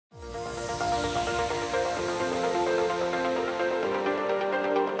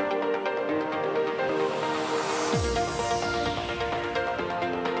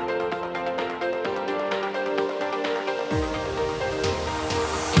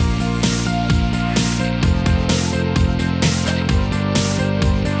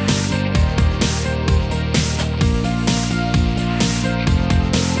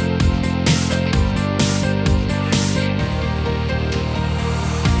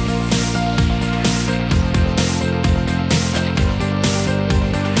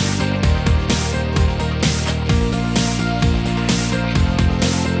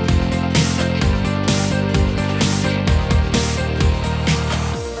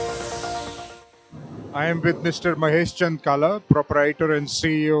I am with Mr. Mahesh Kala, Proprietor and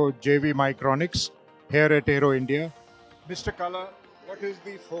CEO JV Micronics here at Aero India. Mr. Kala, what is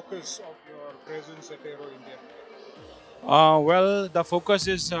the focus of your presence at Aero India? Well, the focus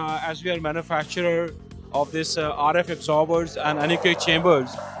is as we are manufacturer of this RF absorbers and Anechoic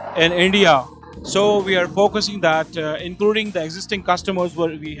Chambers in India. So we are focusing that, including the existing customers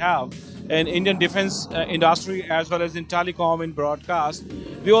what we have in Indian defense industry as well as in telecom and broadcast.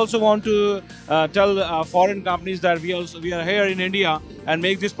 We also want to tell foreign companies that we are here in India and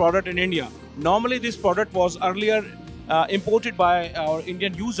make this product in India. Normally, this product was earlier imported by our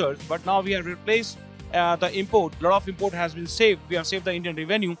Indian users, but now we have replaced the import. A lot of import has been saved. We have saved the Indian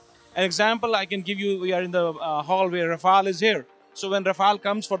revenue. An example I can give you: we are in the hall where Rafale is here. So when Rafale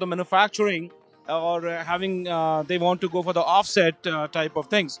comes for the manufacturing or they want to go for the offset type of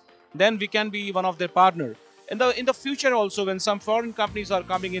things, then we can be one of their partner. In the future also, when some foreign companies are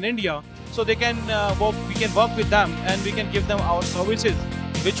coming in India, so they can we can work with them and we can give them our services,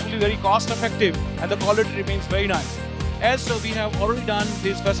 which will be very cost effective and the quality remains very nice. As we have already done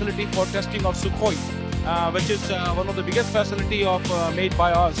this facility for testing of Sukhoi, which is one of the biggest facility of made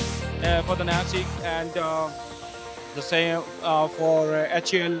by us for the NASIC, and the same for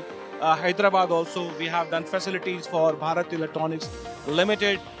HAL. Hyderabad also, we have done facilities for Bharat Electronics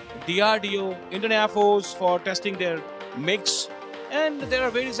Limited, DRDO, Indian Air Force for testing their mix, and there are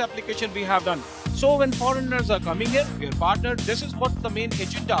various applications we have done. So when foreigners are coming here, we are partnered. This is what the main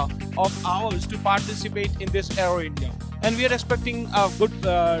agenda of ours to participate in this Aero India. And we are expecting good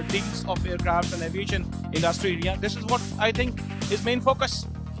deals of aircraft and aviation industry area. This is what I think is main focus.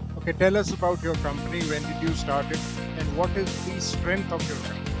 Okay, tell us about your company. When did you start it, and what is the strength of your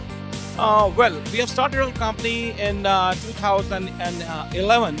company? Well, we have started our company in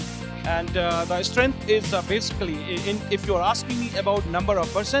 2011, and the strength is basically, if you are asking me about number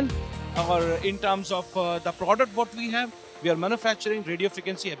of percent or in terms of the product what we are manufacturing radio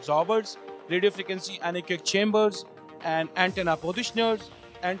frequency absorbers, radio frequency anechoic chambers, and antenna positioners,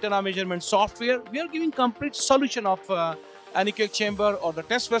 antenna measurement software. We are giving complete solution of anechoic chamber or the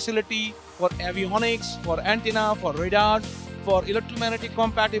test facility for avionics, for antenna, for radar, for electromagnetic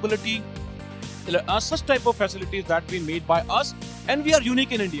compatibility, such type of facilities that been made by us, and we are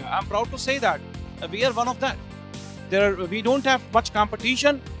unique in India. I'm proud to say that we are one of that. We don't have much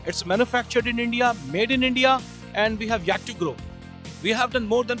competition. It's manufactured in India, made in India, and we have yet to grow. We have done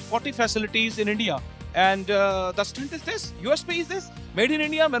more than 40 facilities in India, and the strength is this, USP is this, made in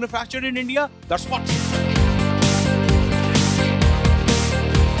India, manufactured in India. That's what.